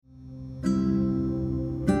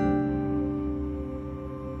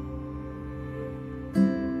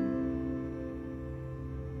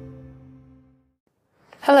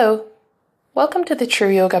Hello, welcome to the True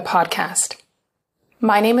Yoga Podcast.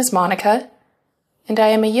 My name is Monica, and I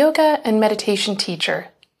am a yoga and meditation teacher.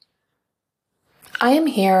 I am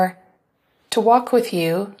here to walk with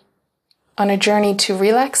you on a journey to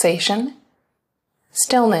relaxation,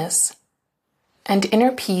 stillness, and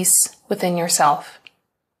inner peace within yourself.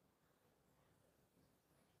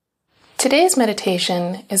 Today's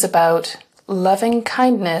meditation is about loving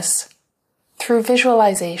kindness through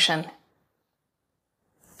visualization.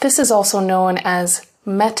 This is also known as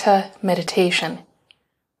metta meditation.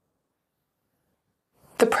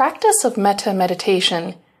 The practice of metta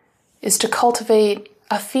meditation is to cultivate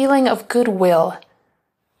a feeling of goodwill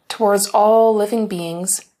towards all living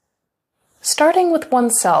beings, starting with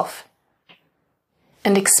oneself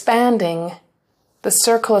and expanding the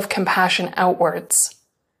circle of compassion outwards.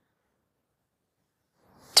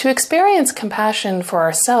 To experience compassion for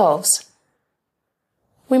ourselves,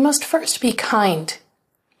 we must first be kind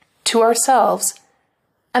to ourselves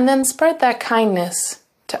and then spread that kindness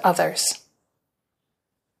to others.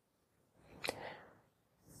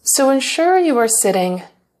 So ensure you are sitting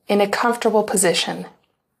in a comfortable position,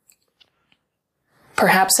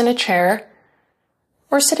 perhaps in a chair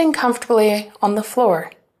or sitting comfortably on the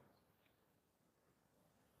floor.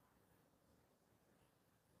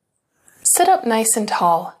 Sit up nice and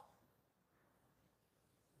tall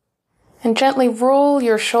and gently roll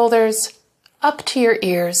your shoulders up to your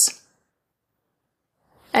ears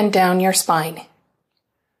and down your spine.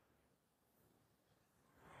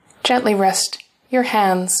 Gently rest your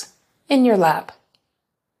hands in your lap.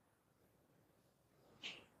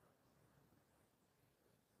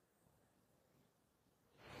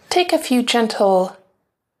 Take a few gentle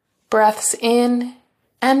breaths in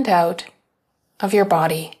and out of your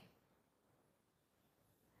body.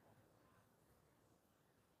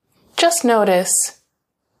 Just notice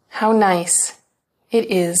how nice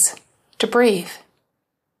it is to breathe.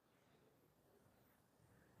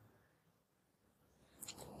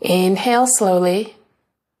 Inhale slowly.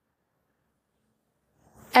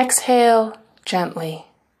 Exhale gently.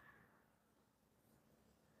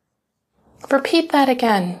 Repeat that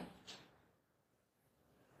again.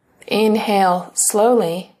 Inhale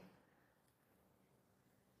slowly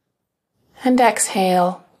and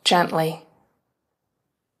exhale gently.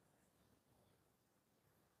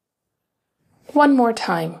 One more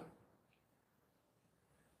time.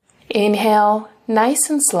 Inhale nice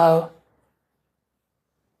and slow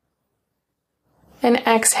and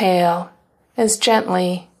exhale as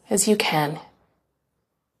gently as you can.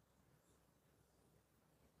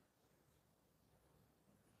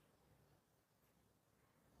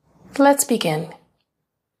 Let's begin.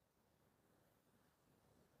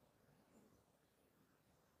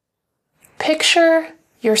 Picture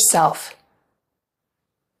yourself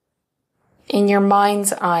in your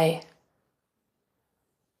mind's eye.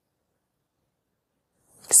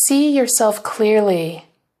 See yourself clearly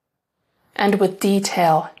and with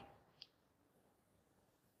detail.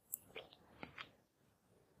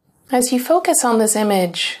 As you focus on this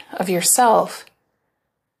image of yourself,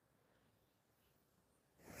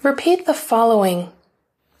 repeat the following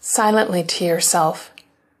silently to yourself.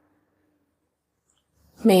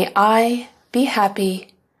 May I be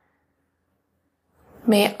happy.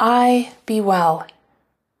 May I be well.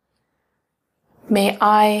 May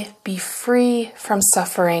I be free from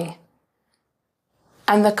suffering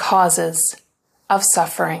and the causes of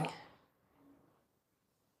suffering.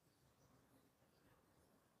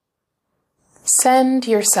 Send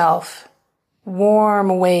yourself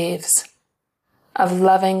warm waves of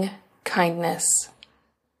loving kindness.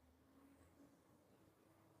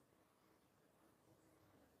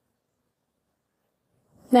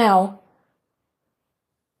 Now,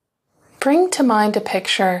 bring to mind a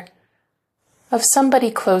picture of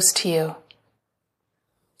somebody close to you,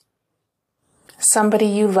 somebody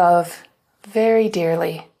you love very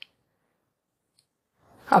dearly,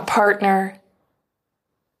 a partner,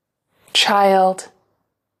 child,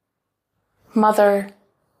 mother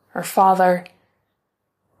or father,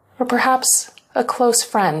 or perhaps a close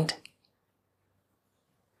friend.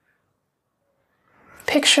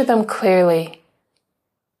 Picture them clearly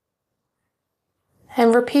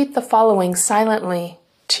and repeat the following silently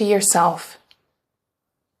to yourself.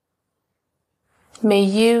 May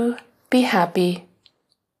you be happy.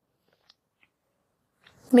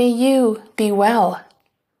 May you be well.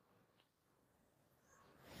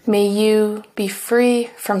 May you be free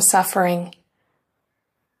from suffering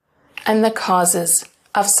and the causes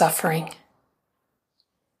of suffering.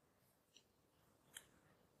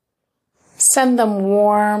 Send them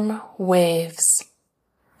warm waves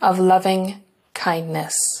of loving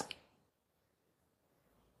kindness.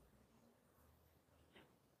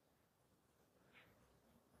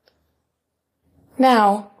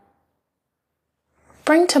 Now,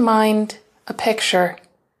 bring to mind a picture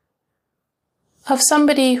of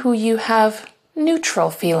somebody who you have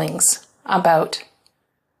neutral feelings about.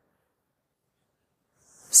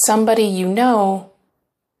 Somebody you know,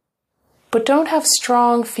 but don't have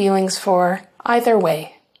strong feelings for either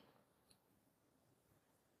way.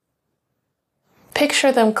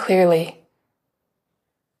 Picture them clearly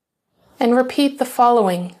and repeat the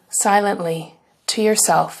following silently to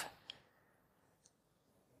yourself.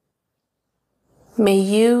 May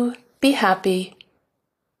you be happy.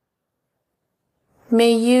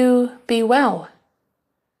 May you be well.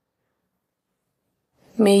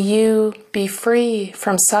 May you be free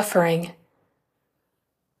from suffering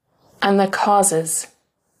and the causes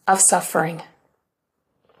of suffering.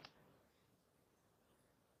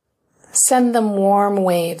 Send them warm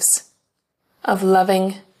waves of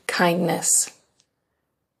loving kindness.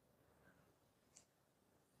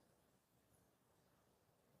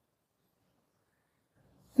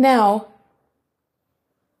 Now,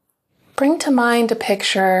 bring to mind a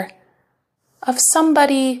picture of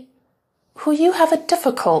somebody who you have a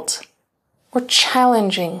difficult or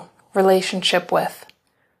challenging relationship with.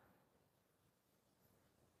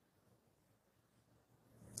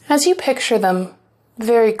 As you picture them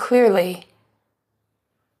very clearly,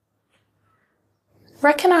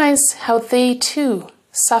 recognize how they too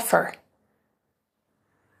suffer.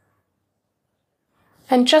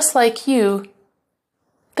 And just like you,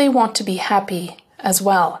 they want to be happy as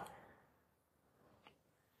well.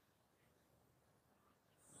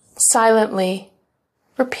 Silently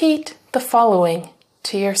repeat the following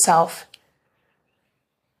to yourself.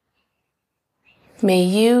 May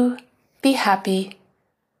you be happy.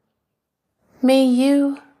 May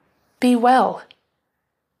you be well.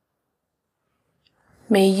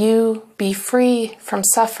 May you be free from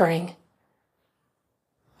suffering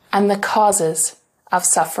and the causes of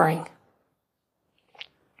suffering.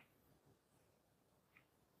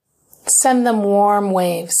 Send them warm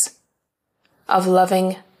waves of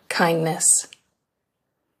loving kindness.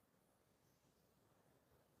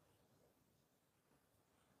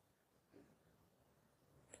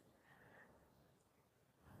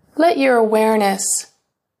 Let your awareness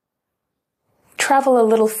travel a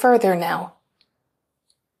little further now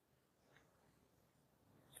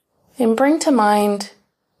and bring to mind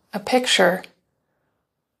a picture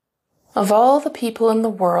of all the people in the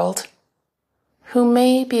world who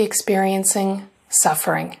may be experiencing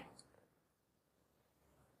suffering.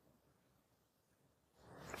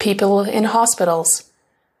 People in hospitals,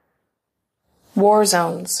 war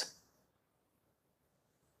zones,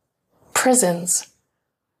 prisons,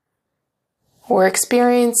 or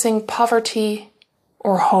experiencing poverty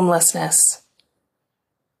or homelessness.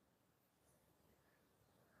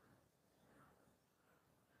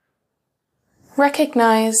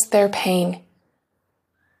 Recognize their pain,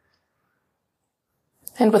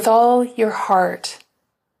 and with all your heart,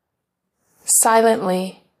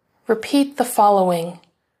 silently repeat the following.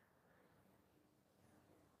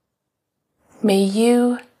 May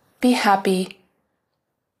you be happy.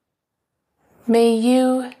 May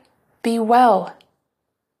you be well.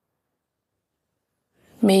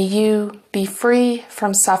 May you be free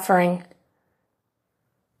from suffering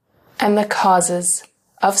and the causes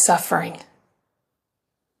of suffering.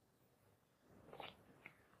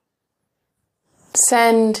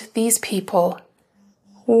 Send these people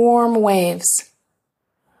warm waves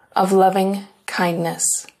of loving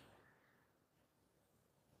kindness.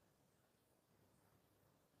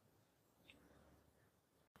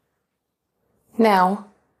 Now,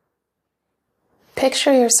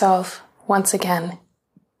 picture yourself once again.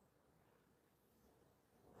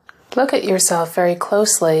 Look at yourself very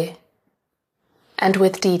closely and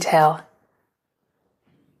with detail.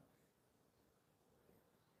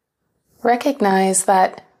 Recognize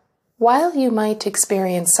that while you might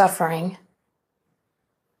experience suffering,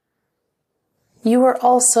 you are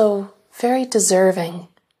also very deserving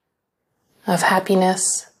of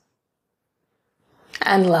happiness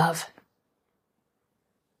and love.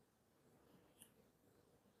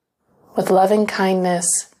 With loving kindness,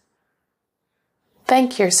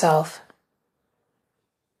 thank yourself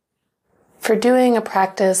for doing a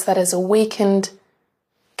practice that has awakened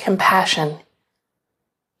compassion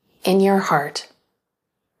in your heart.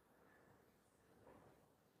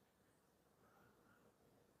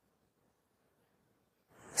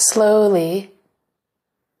 Slowly,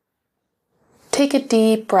 take a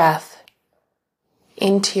deep breath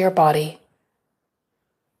into your body.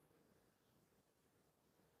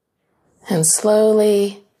 And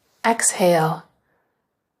slowly exhale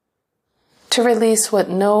to release what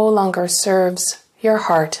no longer serves your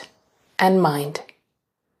heart and mind.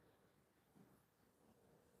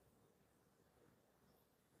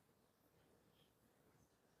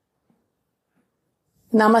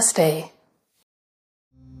 Namaste.